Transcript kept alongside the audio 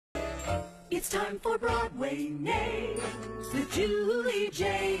It's time for Broadway Names with Julie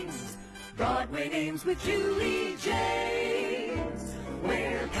James. Broadway Names with Julie James.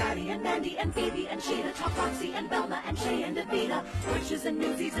 Where Patty and Mandy and Phoebe and Sheila talk Roxy and Velma and Shay and Davida. Witches and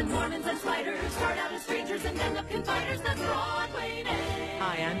newsies and Mormons and spiders. Start out as strangers and end up confiders. That's Broadway Names.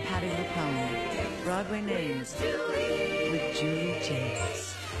 Hi, I'm Patty LuPone. Broadway Names with Julie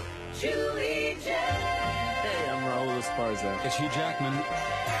James. Julie James. Hey, I'm Raul Esparza. It's Hugh Jackman.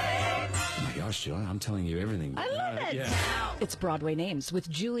 Oh my gosh, Joy, I'm telling you everything. I love it. Yeah. It's Broadway Names with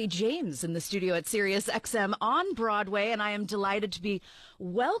Julie James in the studio at SiriusXM on Broadway, and I am delighted to be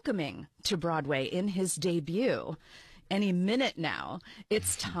welcoming to Broadway in his debut. Any minute now,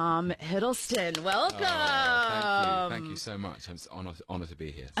 it's Tom Hiddleston. Welcome. Oh, thank you so much. I'm honored to be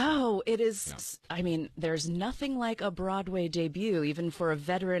here. Oh, it is. Yeah. I mean, there's nothing like a Broadway debut, even for a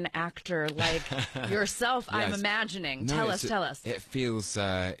veteran actor like yourself. Yes. I'm imagining. No, tell us. It feels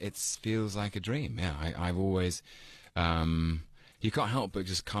like a dream. Yeah, I've always. You can't help but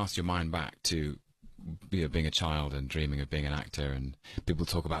just cast your mind back to being a child and dreaming of being an actor, and people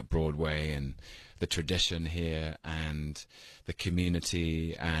talk about Broadway and the tradition here and the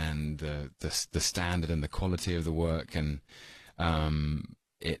community and the standard and the quality of the work, and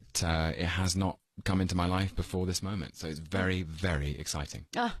it has not come into my life before this moment, so it's very, very exciting.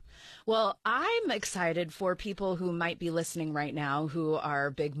 Well, I'm excited for people who might be listening right now who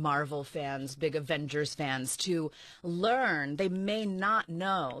are big Marvel fans, big Avengers fans, to learn. They may not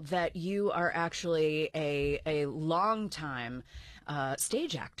know that you are actually a long-time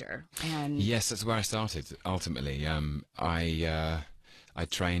stage actor. And yes, that's where I started, ultimately. I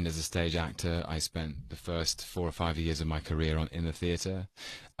trained as a stage actor. I spent the first 4 or 5 years of my career in the theatre.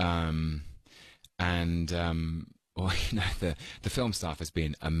 Well, you know, the film staff has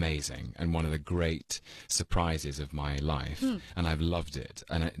been amazing and one of the great surprises of my life, and I've loved it.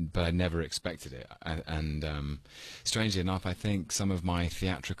 But I never expected it. And strangely enough, I think some of my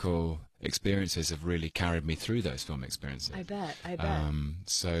theatrical experiences have really carried me through those film experiences. I bet.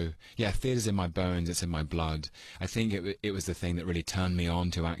 So yeah, theatre's in my bones. It's in my blood. I think it was the thing that really turned me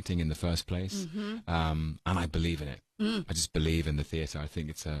on to acting in the first place. And I believe in it. I just believe in the theatre. I think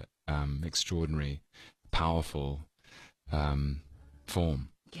it's a extraordinary, powerful form.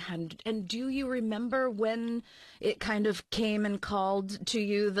 Yeah, and do you remember when it kind of came and called to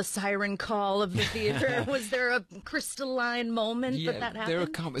you, the siren call of the theater? Was there a crystalline moment that happened? There are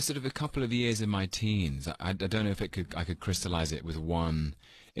a couple of years in my teens. I don't know if I could crystallize it with one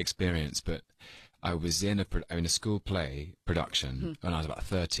experience, but I was in a school play production when I was about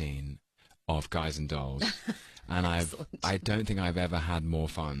 13 of Guys and Dolls, and I don't think I've ever had more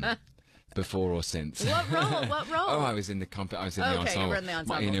fun before or since. What role? Oh, I was in the ensemble. You were in the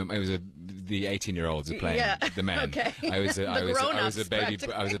ensemble. You know, it was the 18-year-olds who playing the men. Okay. I was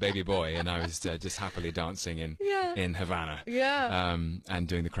a baby boy, and I was just happily dancing in Havana. Yeah. And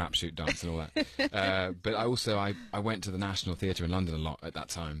doing the crapshoot dance and all that. But I went to the National Theatre in London a lot at that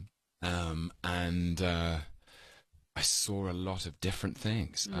time, and I saw a lot of different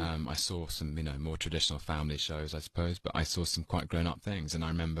things. I saw some, more traditional family shows, I suppose, but I saw some quite grown-up things. And I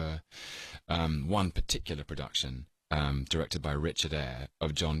remember one particular production directed by Richard Eyre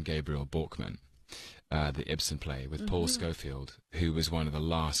of John Gabriel Borkman, the Ibsen play with Paul Schofield, who was one of the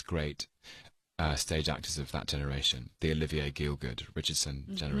last great stage actors of that generation, the Olivier Gielgud, Richardson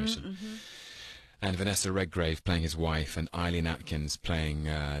generation. And Vanessa Redgrave playing his wife, and Eileen Atkins playing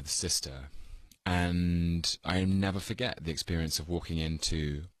the sister. And I never forget the experience of walking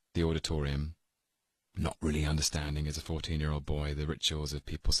into the auditorium, not really understanding as a 14-year-old boy the rituals of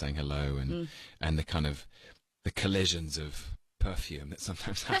people saying hello and the kind of the collisions of perfume that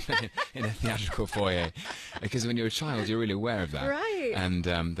sometimes happen in a theatrical foyer. Because when you're a child, you're really aware of that. Right. And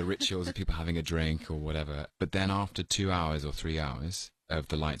the rituals of people having a drink or whatever. But then after 2 hours or 3 hours of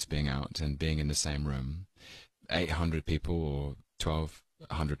the lights being out and being in the same room, 800 people or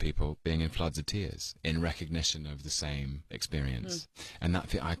 1,200 people being in floods of tears in recognition of the same experience, and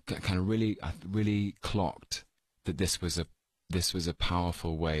that I really clocked that this was a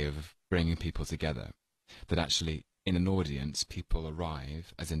powerful way of bringing people together. That actually, in an audience, people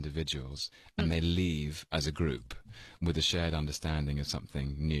arrive as individuals and they leave as a group with a shared understanding of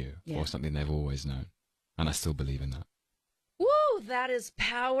something new or something they've always known, and I still believe in that. Woo, that is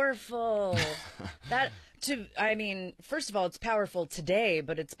powerful. First of all, it's powerful today,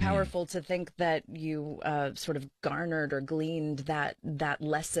 but it's powerful to think that you sort of garnered or gleaned that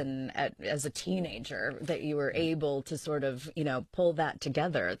lesson as a teenager, that you were able to sort of, pull that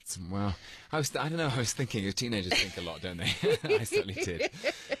together. Well, I was thinking, teenagers think a lot, don't they? I certainly did.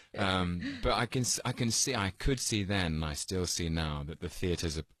 But I could see then, and I still see now, that the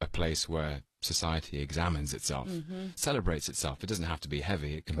theatre's a place where society examines itself, celebrates itself. It doesn't have to be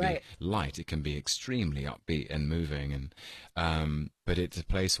heavy. It can be light. It can be extremely upbeat and moving. And but it's a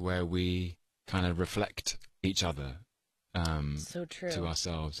place where we kind of reflect each other. So true. To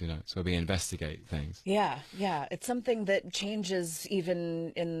ourselves, so we investigate things. Yeah. It's something that changes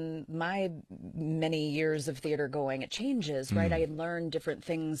even in my many years of theater going. It changes, right? I learn different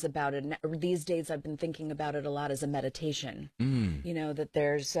things about it. These days I've been thinking about it a lot as a meditation. That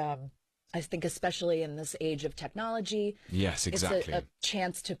there's, I think especially in this age of technology. Yes, exactly. It's a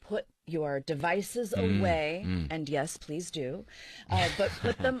chance to put your devices away, and yes, please do, but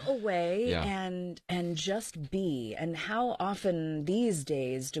put them away and just be. And how often these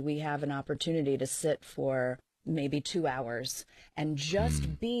days do we have an opportunity to sit for maybe 2 hours and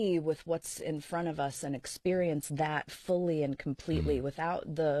just be with what's in front of us and experience that fully and completely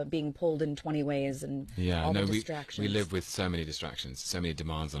without the being pulled in 20 ways and all the distractions. We live with so many distractions, so many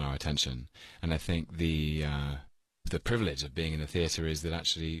demands on our attention, and I think the privilege of being in the theatre is that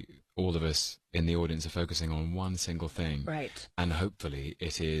actually all of us in the audience are focusing on one single thing. Right. And hopefully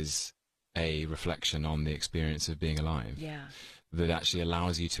it is a reflection on the experience of being alive. Yeah. That actually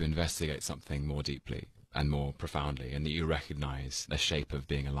allows you to investigate something more deeply and more profoundly, and that you recognize the shape of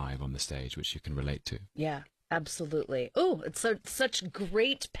being alive on the stage, which you can relate to. Yeah. Absolutely. Oh, it's such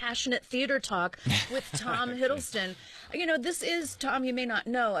great, passionate theater talk with Tom Hiddleston. This is, Tom, you may not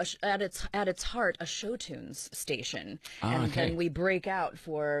know, at its heart, a show tunes station. And then we break out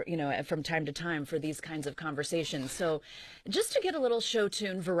for, from time to time for these kinds of conversations. So just to get a little show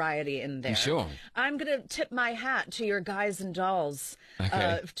tune variety in there. Sure. I'm going to tip my hat to your guys and dolls,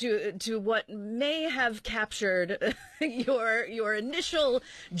 to what may have captured your initial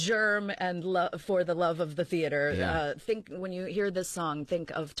germ and for the love of the theater. Yeah. Think when you hear this song, think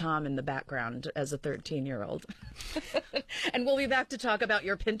of Tom in the background as a 13-year-old. And we'll be back to talk about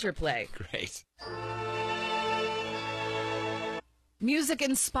your Pinter play. Great. Music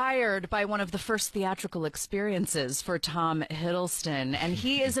inspired by one of the first theatrical experiences for Tom Hiddleston. And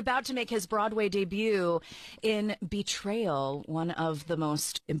he is about to make his Broadway debut in Betrayal, one of the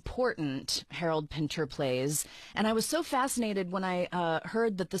most important Harold Pinter plays. And I was so fascinated when I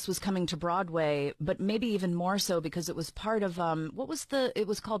heard that this was coming to Broadway, but maybe even more so because it was part of, it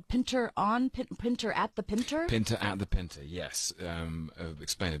was called Pinter Pinter at the Pinter? Pinter at the Pinter, yes. I'll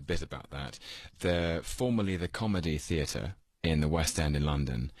explain a bit about that. Formerly the Comedy Theatre in the West End in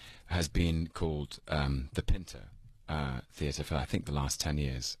London has been called the Pinter Theatre for I think the last 10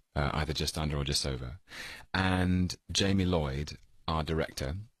 years, either just under or just over. And Jamie Lloyd, our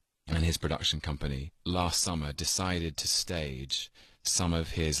director, and his production company last summer decided to stage some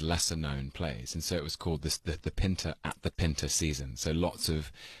of his lesser known plays, and so it was called the Pinter at the Pinter season. So lots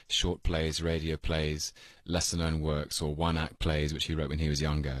of short plays, radio plays, lesser known works, or one act plays which he wrote when he was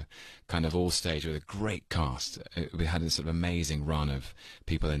younger, kind of all staged with a great cast. We had this sort of amazing run of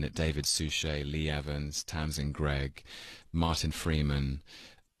people in it: David Suchet, Lee Evans, Tamsin Gregg, Martin Freeman,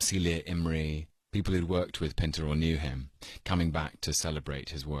 Celia Imrie, people who'd worked with Pinter or knew him, coming back to celebrate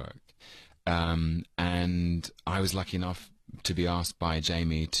his work. And I was lucky enough to be asked by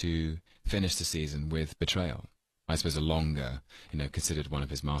Jamie to finish the season with Betrayal. I suppose a longer, considered one of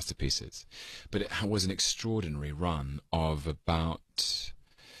his masterpieces. But it was an extraordinary run of about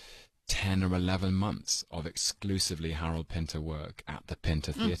 10 or 11 months of exclusively Harold Pinter work at the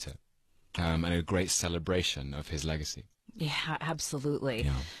Pinter Theatre, and a great celebration of his legacy. Yeah, absolutely.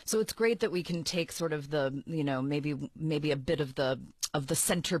 Yeah. So it's great that we can take sort of the, maybe a bit of the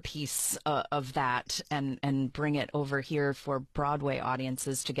centerpiece of that and bring it over here for Broadway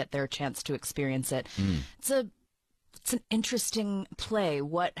audiences to get their chance to experience it. It's an interesting play.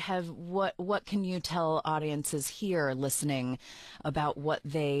 What can you tell audiences here listening about what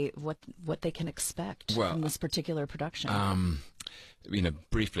they can expect from this particular production?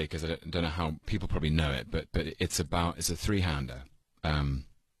 Briefly, because I don't know how people probably know it, but it's a three-hander.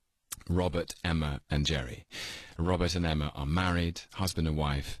 Robert, Emma, and Jerry. Robert and Emma are married, husband and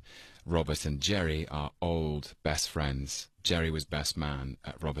wife. Robert and Jerry are old best friends. Jerry was best man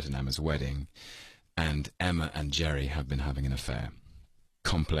at Robert and Emma's wedding, and Emma and Jerry have been having an affair.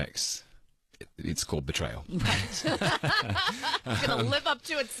 Complex. It's called Betrayal. Right. It's going to live up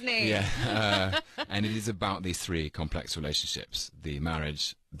to its name. Yeah. And it is about these three complex relationships: the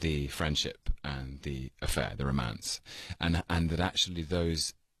marriage, the friendship, and the affair, the romance. And that actually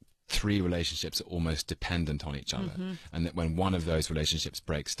those three relationships are almost dependent on each other. And that when one of those relationships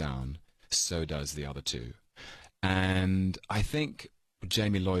breaks down, so does the other two. And I think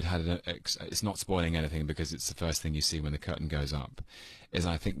Jamie Lloyd had it's not spoiling anything because it's the first thing you see when the curtain goes up, is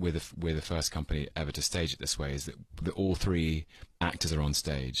I think we're the first company ever to stage it this way, is that all three actors are on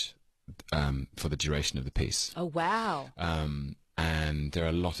stage for the duration of the piece. Oh, wow. And there are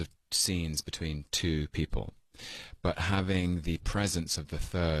a lot of scenes between two people, but having the presence of the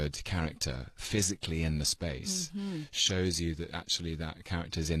third character physically in the space shows you that actually that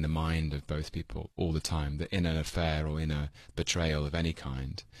character is in the mind of both people all the time, that in an affair or in a betrayal of any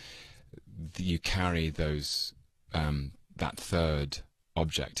kind, you carry those that third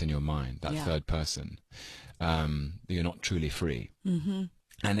object in your mind, that third person. You're not truly free.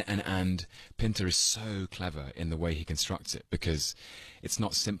 And Pinter is so clever in the way he constructs it, because it's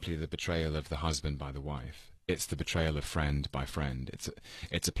not simply the betrayal of the husband by the wife. It's the betrayal of friend by friend.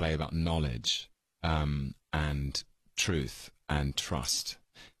 It's a play about knowledge and truth and trust.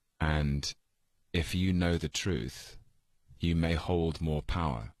 And if you know the truth, you may hold more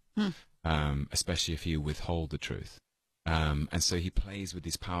power, especially if you withhold the truth. And so he plays with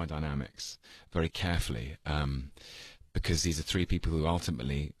these power dynamics very carefully, because these are three people who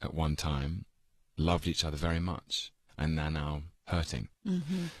ultimately, at one time, loved each other very much, and they're now hurting.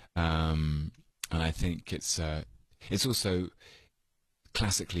 And I think it's also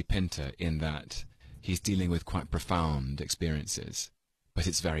classically Pinter in that he's dealing with quite profound experiences, but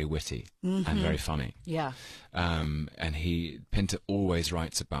it's very witty and very funny. Yeah. And Pinter always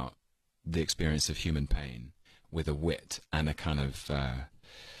writes about the experience of human pain with a wit and a kind of a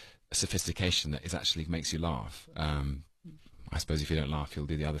sophistication that actually makes you laugh. I suppose if you don't laugh, you'll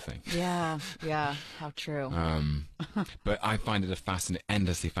do the other thing. Yeah, how true. But I find it a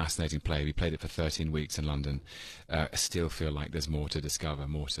endlessly fascinating play. We played it for 13 weeks in London. I still feel like there's more to discover,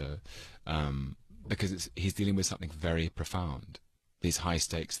 because he's dealing with something very profound. These high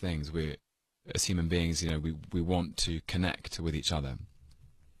stakes things. As human beings, we want to connect with each other,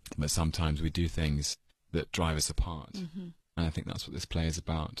 but sometimes we do things that drive us apart. And I think that's what this play is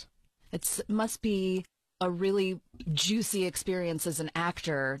about. It must be a really juicy experience as an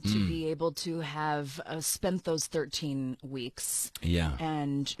actor to be able to have spent those 13 weeks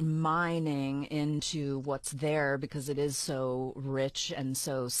and mining into what's there, because it is so rich and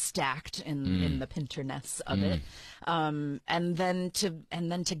so stacked in the Pinterness of it. And then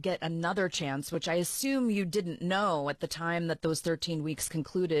to get another chance, which I assume you didn't know at the time that those 13 weeks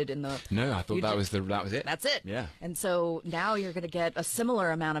concluded in the... No, I thought that was it. That's it. Yeah. And so now you're going to get a similar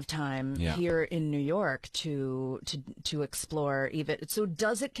amount of time here in New York to explore even. So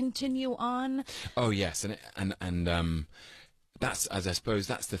does it continue on? Oh yes, and that's, as I suppose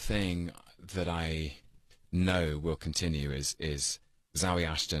that's the thing that I know will continue is Zoe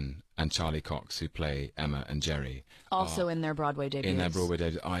Ashton and Charlie Cox, who play Emma and Jerry, also in their Broadway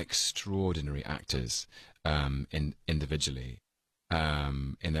debuts. Are extraordinary actors individually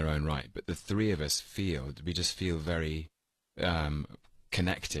in their own right, but the three of us we just feel very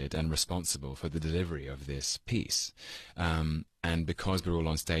connected and responsible for the delivery of this piece, and because we're all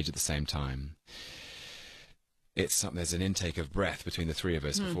on stage at the same time, there's an intake of breath between the three of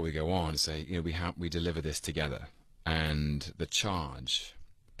us before we go on. So we deliver this together, and the charge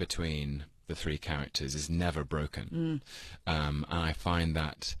between the three characters is never broken. And I find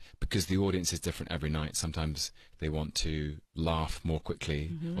that because the audience is different every night, sometimes they want to laugh more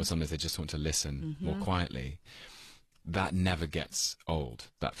quickly, or sometimes they just want to listen more quietly. That never gets old.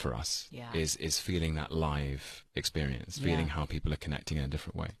 That for us is feeling that live experience, feeling how people are connecting in a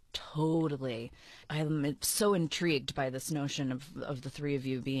different way. Totally. I'm so intrigued by this notion of the three of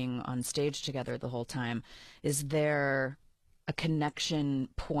you being on stage together the whole time. Is there a connection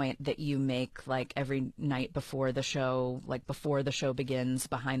point that you make, like every night before the show, like before the show begins,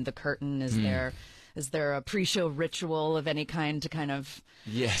 behind the curtain? Is there a pre-show ritual of any kind to kind of...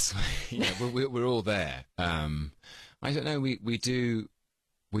 Yes, we're all there. I don't know. We do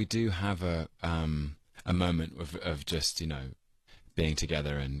have a moment of just being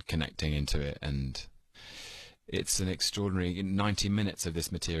together and connecting into it, and it's an extraordinary 90 minutes of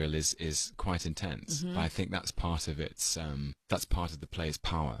this material is quite intense. I think that's part of that's part of the play's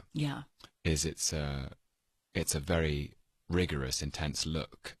power. Yeah, it's a very rigorous, intense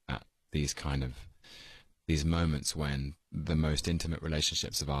look at these moments when the most intimate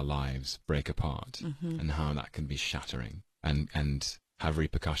relationships of our lives break apart, and how that can be shattering and have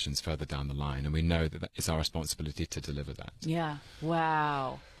repercussions further down the line. And we know that it's our responsibility to deliver that. Yeah.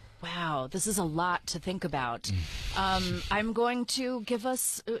 Wow. This is a lot to think about. I'm going to give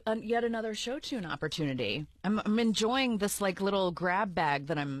us yet another show tune opportunity. I'm enjoying this little grab bag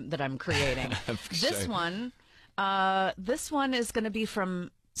that I'm creating. This one is going to be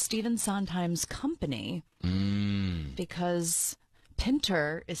from Stephen Sondheim's company, because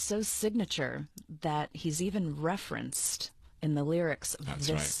Pinter is so signature that he's even referenced in the lyrics of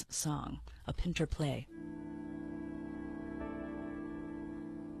this song, a Pinter play.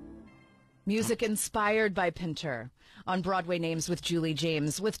 Music inspired by Pinter on Broadway Names with Julie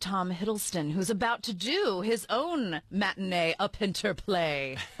James, with Tom Hiddleston, who's about to do his own matinee, a Pinter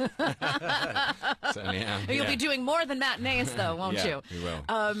play. Certainly am. You'll be doing more than matinees, though, won't you? We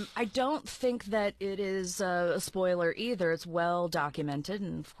will. I don't think that it is a spoiler either. It's well documented,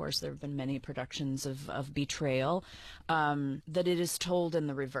 and of course there have been many productions of Betrayal, that it is told in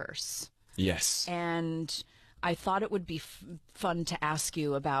the reverse. Yes. And I thought it would be fun to ask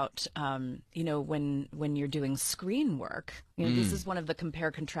you about, when you're doing screen work. This is one of the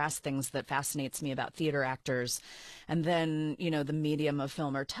compare-contrast things that fascinates me about theater actors. And then, the medium of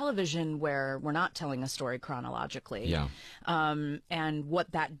film or television where we're not telling a story chronologically. Yeah. And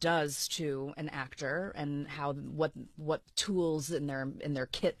what that does to an actor and what tools in their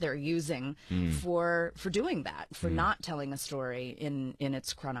kit they're using for doing that, for not telling a story in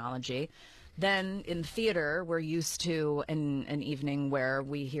its chronology. Then in theater, we're used to an evening where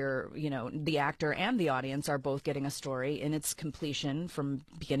we hear, the actor and the audience are both getting a story in its completion from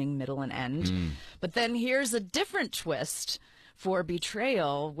beginning, middle, and end. But then here's a different twist for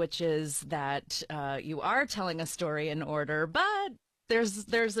Betrayal, which is that you are telling a story in order, but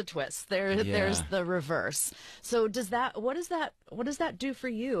there's a twist. There's the reverse. So what does that do for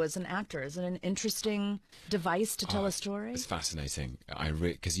you as an actor? Is it an interesting device to tell a story? It's fascinating.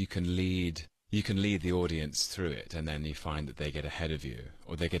 Because you can lead the audience through it, and then you find that they get ahead of you,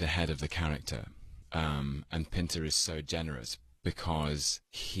 or they get ahead of the character. And Pinter is so generous because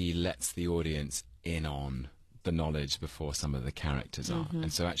he lets the audience in on the knowledge before some of the characters are.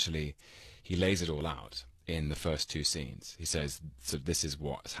 And so actually he lays it all out in the first two scenes. He says, so this is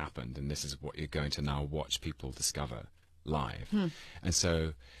what's happened, and this is what you're going to now watch people discover live. And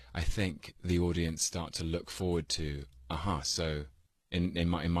so I think the audience start to look forward to, so in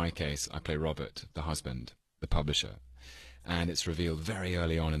my case, I play Robert, the husband, the publisher, and it's revealed very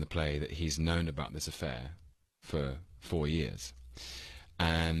early on in the play that he's known about this affair for 4 years.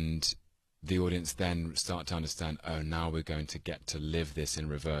 And the audience then start to understand, now we're going to get to live this in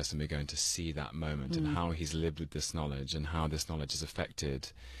reverse, and we're going to see that moment and how he's lived with this knowledge, and how this knowledge has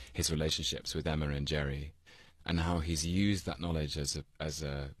affected his relationships with Emma and Jerry, and how he's used that knowledge as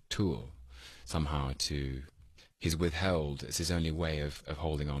a tool somehow to... He's withheld. It's his only way of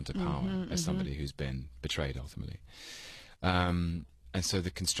holding on to power as somebody who's been betrayed ultimately. And so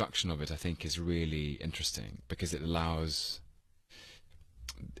the construction of it, I think, is really interesting because it allows...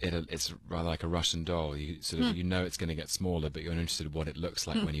 It's rather like a Russian doll. You sort of it's going to get smaller, but you're interested in what it looks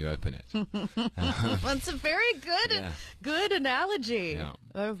like when you open it. That's a very good analogy. Yeah.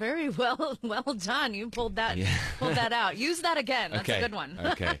 Very well done. You pulled that out. Use that again. That's a good one.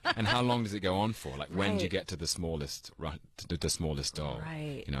 Okay. And how long does it go on for? Like when do you get to the smallest doll?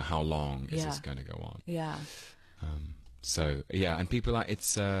 Right. How long is this going to go on? Yeah. So and people I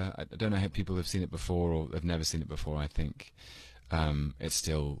don't know how people have seen it before or have never seen it before. I think. It's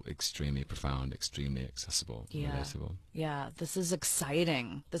still extremely profound, extremely accessible, relatable. Yeah, this is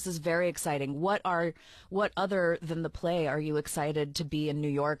exciting. This is very exciting. What other than the play are you excited to be in New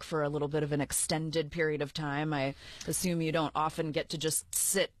York for a little bit of an extended period of time? I assume you don't often get to just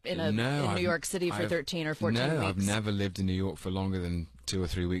sit in New York City for 13 or 14 weeks. No, I've never lived in New York for longer than 2 or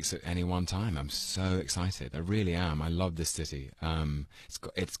 3 weeks at any one time. I'm so excited. I really am. I love this city. It's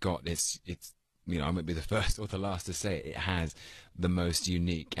I won't be the first or the last to say it has the most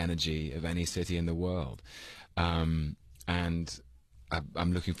unique energy of any city in the world. And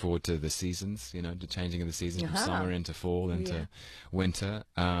I'm looking forward to the seasons, the changing of the seasons from summer into fall into winter,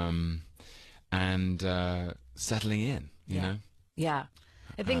 and settling in, you know? Yeah.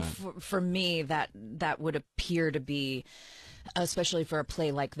 I think for me that would appear to be, especially for a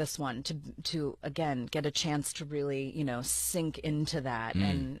play like this one, to again get a chance to really sink into that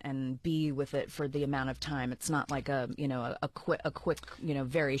and be with it for the amount of time. It's not like a quick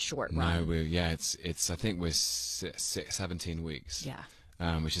very short run. No, it's I think we're 17 weeks. Yeah,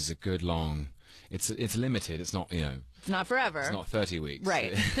 which is a good long. It's limited. It's not It's not forever. It's not 30 weeks.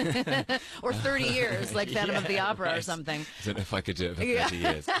 Right. Or 30 years, like Phantom of the Opera or something. I don't know if I could do it for 30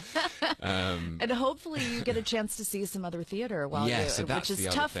 years. And hopefully you get a chance to see some other theater while you do it, which is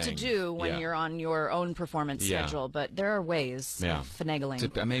tough to do when you're on your own performance schedule, but there are ways of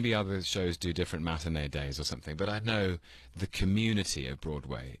finagling. Maybe other shows do different matinee days or something, but I know the community of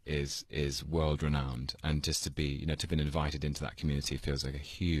Broadway is world-renowned, and just to be, to have been invited into that community feels like a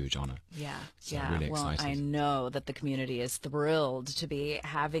huge honor. Yeah, so I'm really excited. I know that the community community is thrilled to be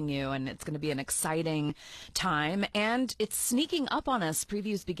having you, and it's going to be an exciting time. And it's sneaking up on us.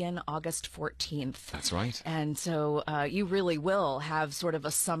 Previews begin August 14th. That's right. And so you really will have sort of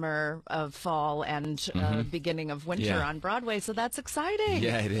a summer of fall and beginning of winter on Broadway. So that's exciting.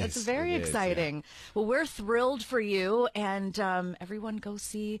 Yeah, it is. It's very It is, exciting. yeah. Well, we're thrilled for you, and everyone go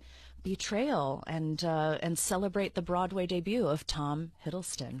see Betrayal and celebrate the Broadway debut of Tom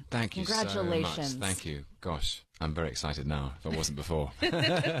Hiddleston. Thank you Congratulations. so much. Thank you. Gosh, I'm very excited now, if I wasn't before.